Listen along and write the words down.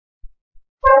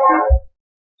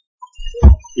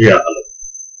Yeah, hello.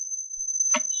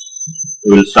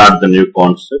 We will start the new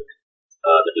concept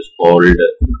that is called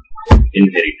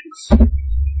inheritance.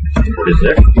 What is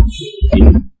that?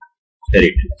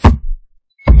 Inheritance.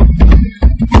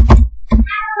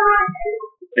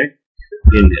 Okay.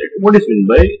 Inheritance. What is meant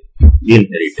by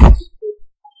inheritance?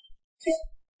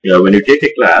 Yeah, when you take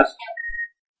a class,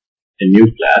 a new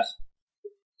class,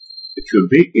 it should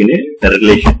be in a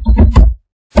relation.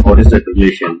 What is that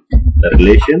relation? The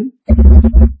relation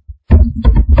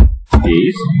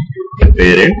is a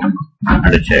parent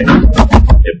and a child.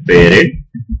 A parent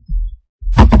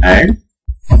and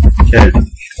child.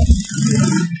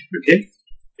 Okay?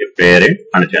 A parent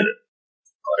and a child.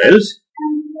 Or else,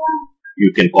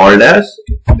 you can call it as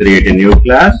create a new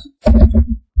class.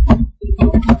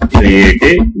 Create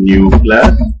a new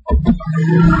class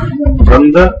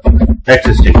from the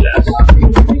existing class.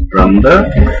 From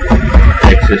the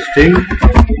existing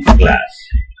class.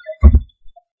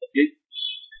 Okay.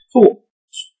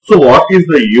 So what is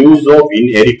the use of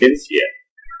inheritance here?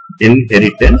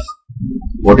 Inheritance.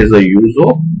 What is the use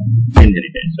of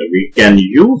inheritance? So we can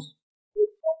use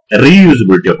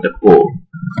reusability of the code.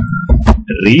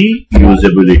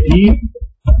 Reusability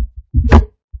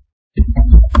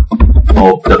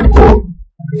of the code.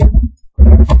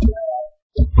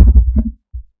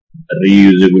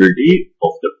 Reusability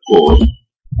of the code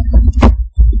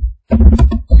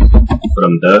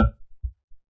from the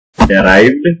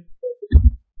derived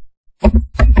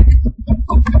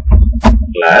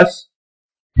class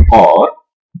or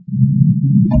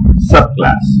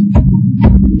subclass.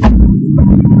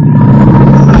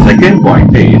 The second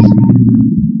point is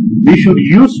we should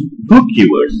use two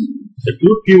keywords. The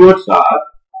two keywords are,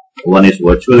 one is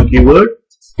virtual keyword.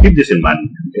 Keep this in mind.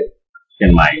 Okay.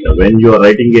 In mind, when you are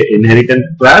writing an inheritance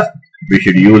class, we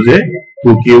should use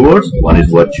two keywords. One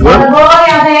is virtual.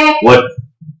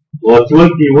 Virtual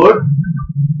keyword.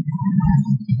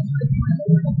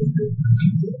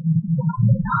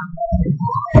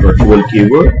 Virtual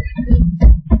keyword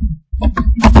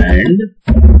and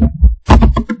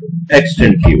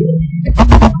extend keyword.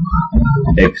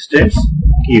 Extends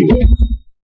keyword.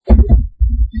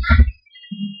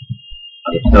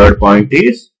 And the third point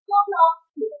is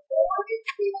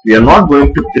we are not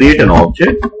going to create an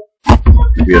object.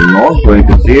 We are not going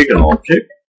to create an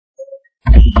object.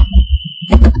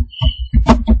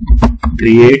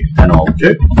 Create an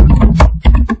object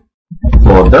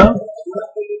for the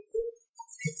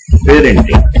parent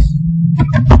class.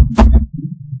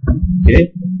 Okay.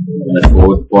 And the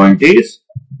fourth point is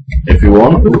if you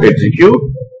want to execute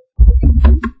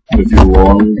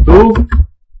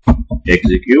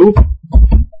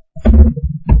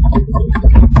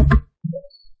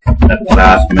the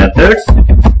class methods,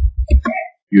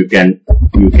 you can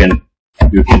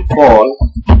call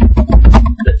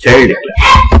the child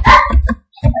class.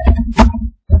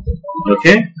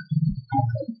 Okay.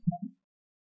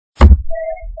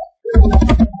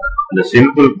 The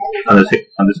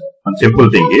simple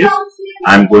thing is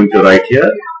I am going to write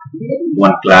here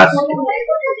one class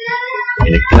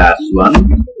in a class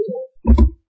 1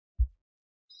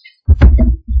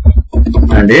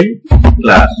 and in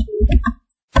class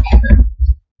 2.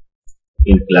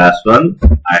 In class 1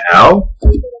 I have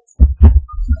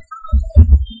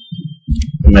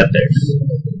methods,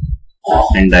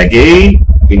 and again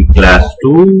in class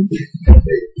 2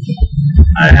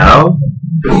 I have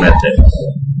methods.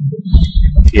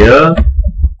 Here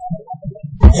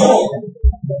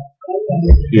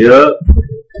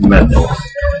methods.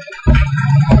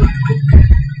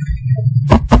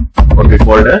 What we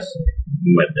called as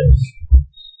methods.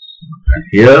 And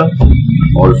here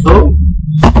also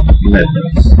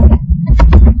methods.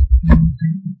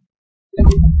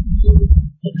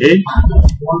 Okay.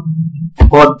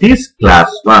 For this class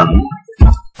 1,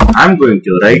 I am going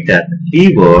to write a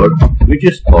keyword which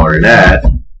is called as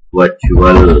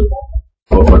virtual.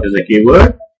 So what is the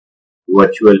keyword?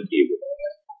 Virtual keyword.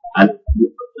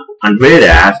 And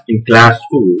whereas in class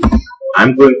 2, I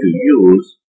am going to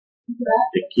use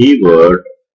the keyword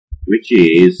which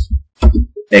is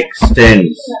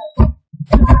extends.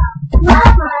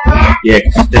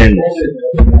 Extends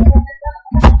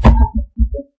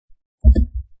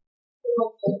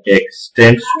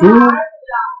to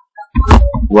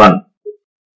 1.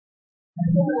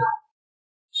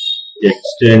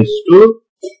 Extends to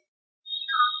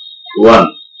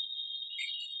 1.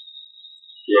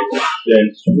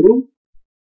 Extends to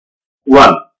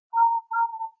 1.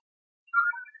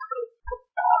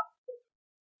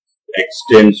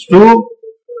 Extends to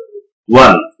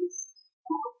 1.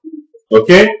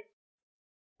 Okay.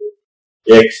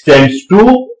 Extends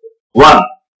to 1.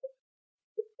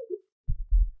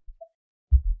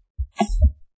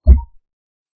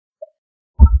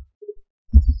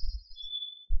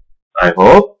 I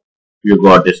hope you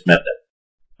got this method.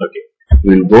 Okay,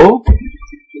 we'll go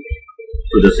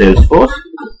to the Salesforce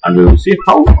and we will see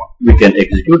how we can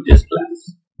execute this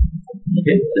class.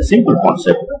 Okay, the simple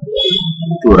concept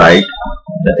to write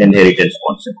the inheritance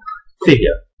concept. See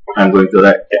here, I'm going to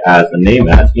write as the name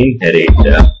as inherit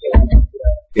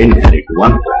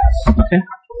one class. Okay,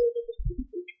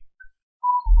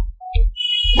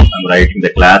 I'm writing the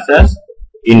class as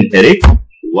inherit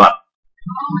one.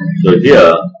 So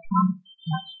here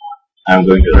I'm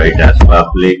going to write as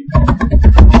public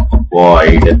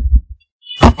void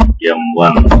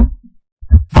m1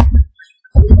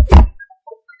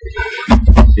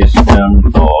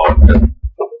 system dot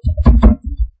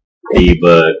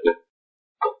debug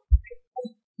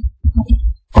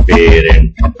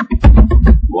parent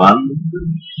one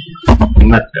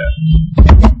method.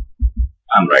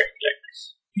 I'm writing like this.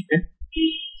 Okay,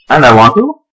 and I want to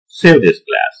save this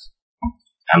class.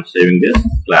 I'm saving this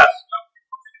class.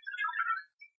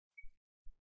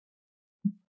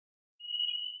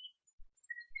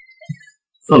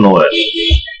 So no error.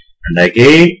 And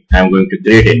again, I'm going to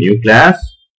create a new class,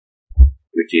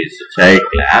 which is a child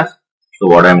class. So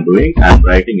what I'm doing, I'm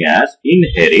writing as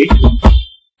inherit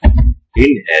 2.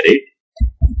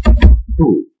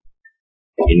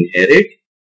 Inherit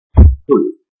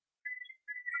 2.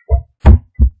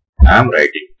 I'm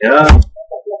writing here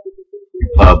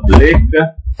public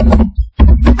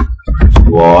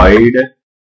void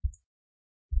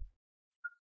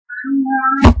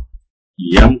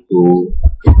m2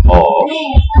 of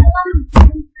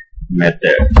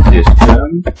method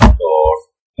system dot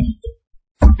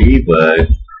debug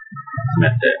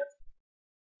method,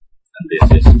 and this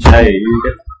is child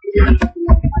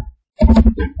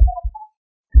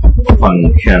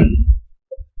function.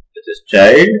 This is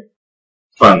child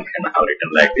function. I have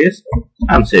written like this.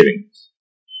 I'm saving this.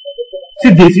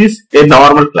 See, this is a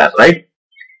normal class, right?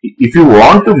 If you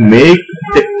want to make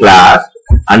the class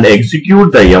and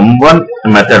execute the m1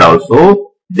 method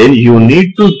also, then you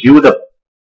need to give the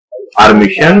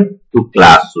permission to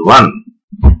class 1,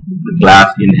 the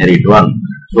class inherit 1.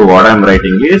 So what I'm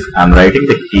writing is, I'm writing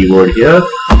the keyword here.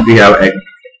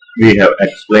 We have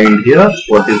explained here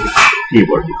what is the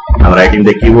keyword. I'm writing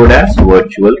the keyword as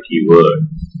virtual keyword.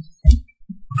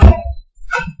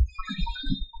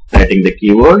 Writing the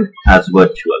keyword as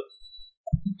virtual.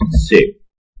 Save.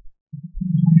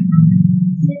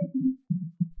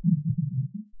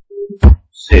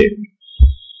 Save.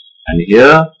 And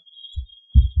here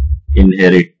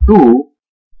inherit 2.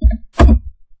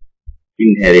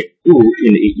 In inherit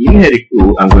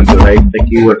 2, I'm going to write the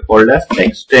keyword called as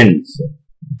extends.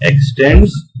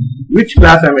 Extends. Which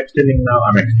class I'm extending now?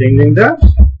 I'm extending the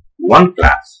 1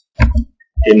 class.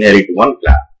 Inherit 1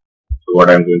 class. So what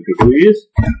I'm going to do is,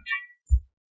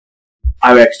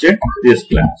 I've extended this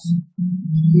class.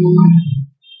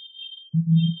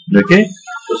 Okay.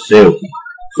 So save.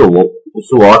 So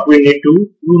what we need to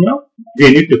do now?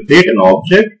 We need to create an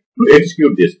object to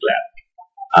execute this class.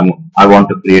 I want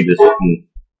to create this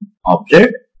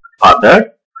object. For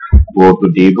that, go to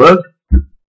debug,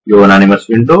 your anonymous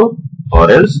window, or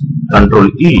else Control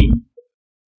E.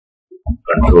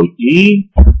 Control E.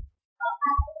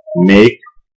 Make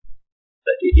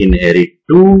the inherit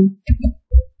 2.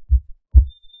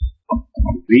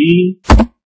 V.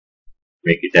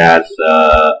 Make it as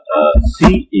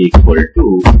C equal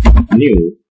to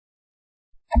new,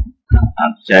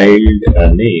 and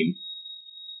child name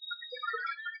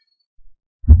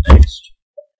next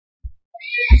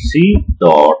C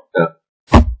dot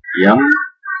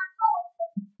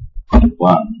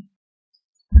m1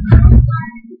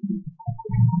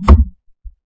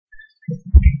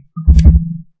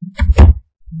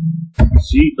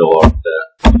 C dot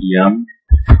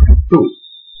m2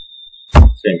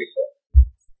 semicolon.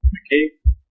 Okay,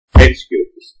 execute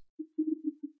this.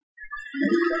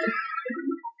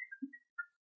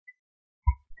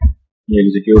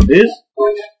 Execute this.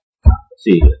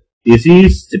 See here. This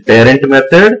is the parent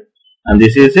method and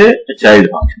this is a child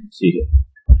function. See here.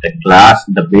 The class,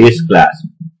 the base class.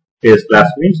 Base class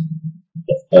means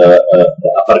the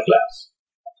upper class.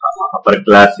 Upper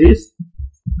class is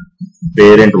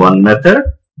parent 1 method.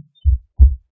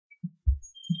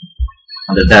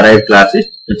 And the derived class is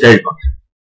the child function.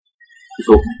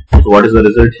 So what is the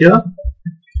result here?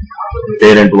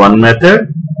 Parent 1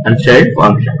 method and child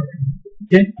function.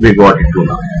 Okay, we got it to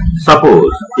now.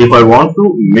 Suppose if I want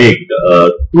to make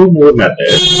 2 more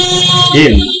methods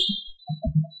in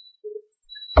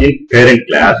parent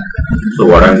class, so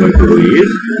what I'm going to do is,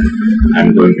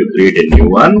 I'm going to create a new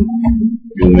one,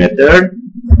 new method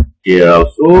here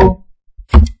also,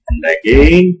 and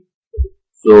again.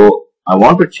 So I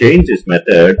want to change this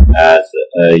method as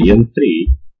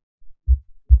M3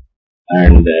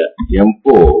 and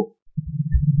M4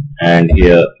 and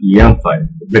here M5,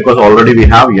 because already we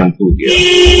have M2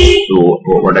 here. So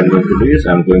what I'm going to do is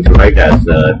I'm going to write as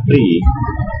 3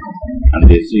 and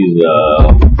this is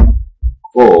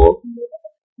 4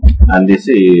 and this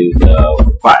is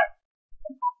 5.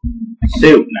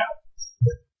 Save now.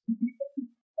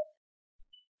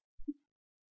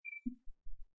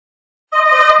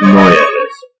 No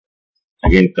errors.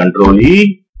 Again Control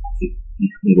E,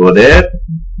 go there,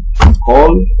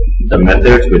 call the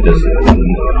methods with this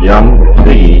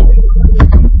M3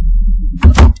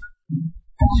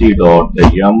 C dot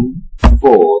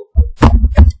M4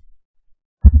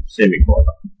 semicolon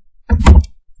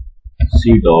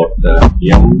C dot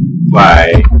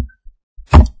M5.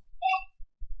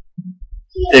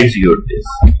 Execute this.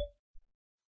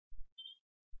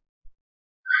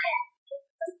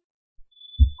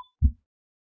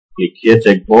 Click here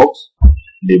checkbox,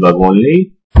 debug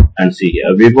only, and see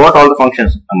here. We got all the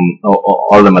functions,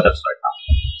 all the methods right now.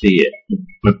 See here.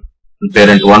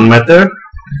 Parent 1 method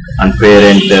and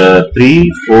parent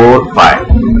 3, 4, 5.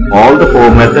 All the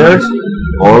 4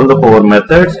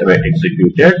 methods were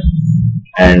executed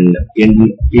and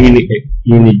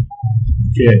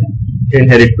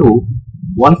inherit to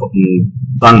one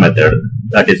method,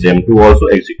 that is M2 also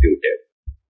executed.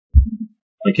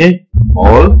 Okay,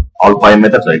 all 5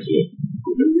 methods are executed.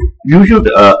 You should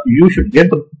get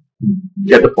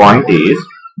the point is,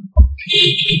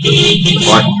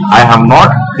 I have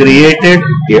not created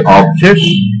an object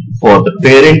for the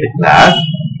parent class.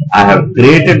 I have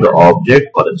created the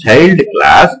object for the child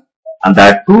class, and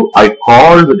that too I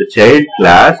called with the child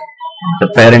class the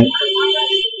parent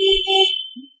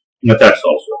methods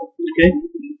also. Okay,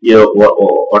 here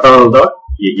what are all the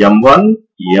M1,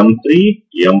 M3,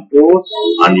 M4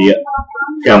 and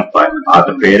M5 are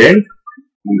the parent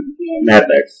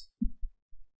methods.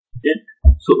 Okay.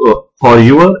 So for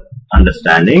your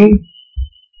understanding,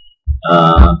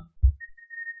 I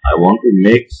want to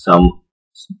make some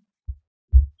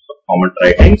comment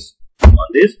writings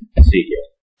on this. See here,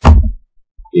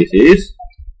 this is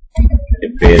a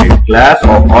parent class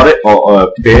or a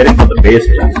parent for the base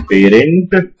class.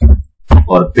 Parent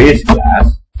or base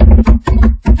class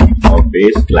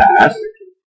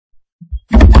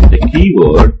the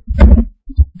keyword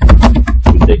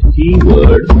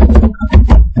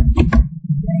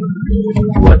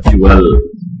virtual.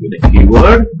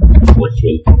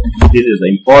 This is the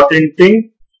important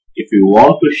thing. If you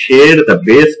want to share the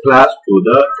base class to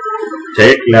the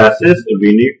child classes,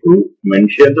 we need to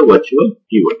mention the virtual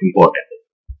keyword. Important.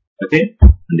 Okay,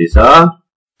 and these are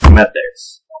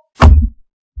methods.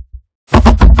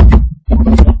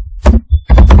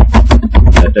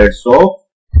 Methods of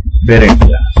parent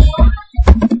class.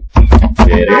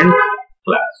 Okay,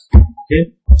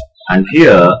 and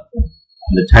here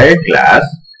the child class.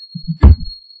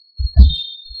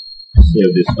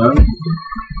 Save this one.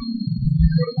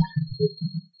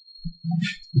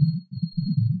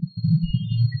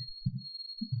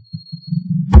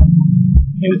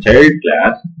 In the child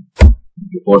class,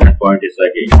 important point is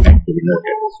again to be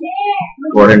noted.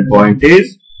 Important point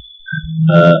is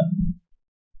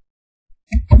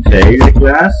child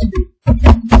class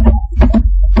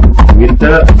with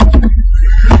the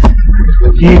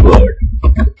keyword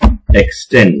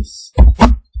extends.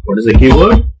 What is the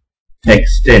keyword?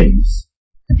 Extends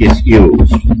is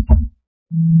used.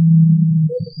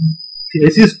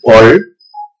 This is called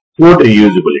code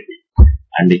reusability.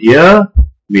 And here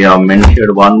we have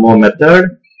mentioned one more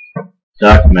method.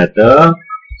 That method,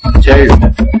 child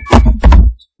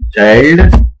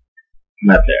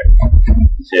method.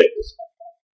 Save this.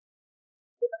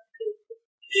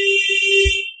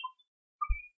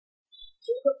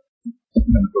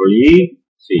 Control E,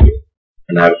 see here.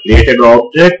 And I have created an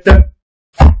object.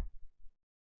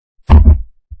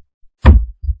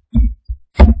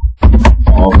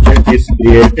 Object is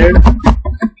created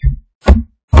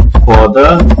for the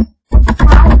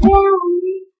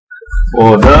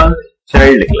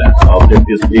child class. Object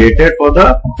is created for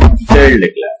the child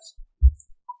class.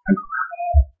 And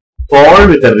called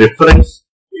with a reference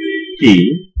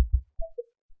key.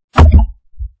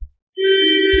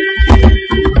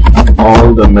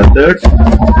 All the methods.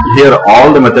 Here,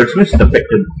 all the methods means the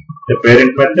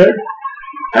parent method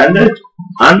and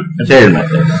child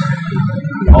methods.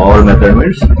 All method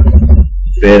means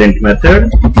parent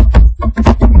method,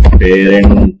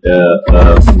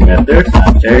 methods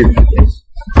and child methods.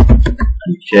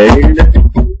 And child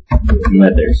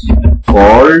methods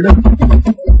called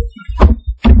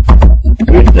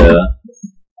with the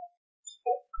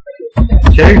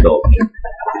child object.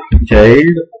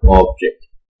 child object.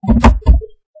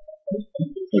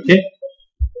 Okay,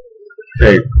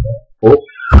 child. Oh,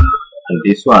 and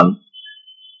this one.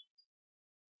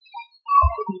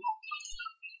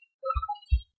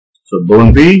 So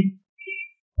don't be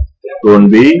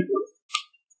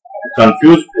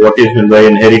confused what is meant by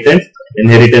inheritance.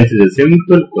 Inheritance is a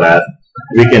simple class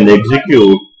we can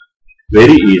execute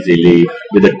very easily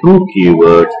with a true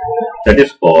keyword that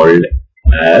is called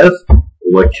as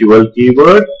virtual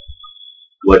keyword,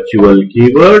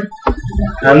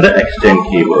 and the extend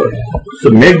keyword. So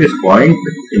make this point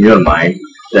in your mind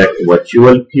that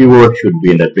virtual keyword should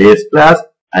be in the base class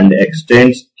and the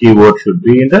extends keyword should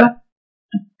be in the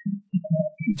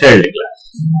child class.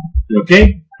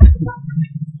 Okay? I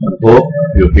hope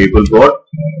you people got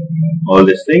all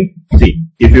this thing. See,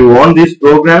 if you want these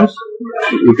programs,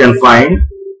 you can find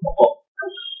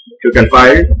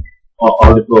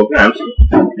all the programs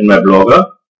in my blogger,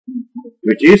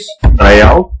 which is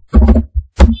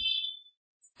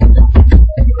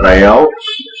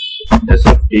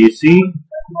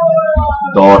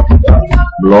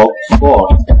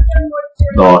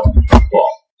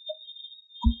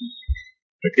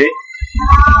Okay,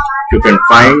 you can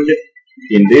find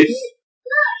in this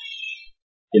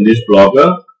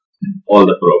blogger all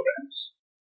the programs.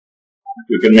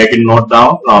 You can make it note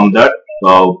down from that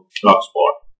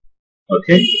blogspot.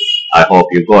 Okay, I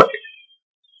hope you got it.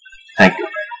 Thank you.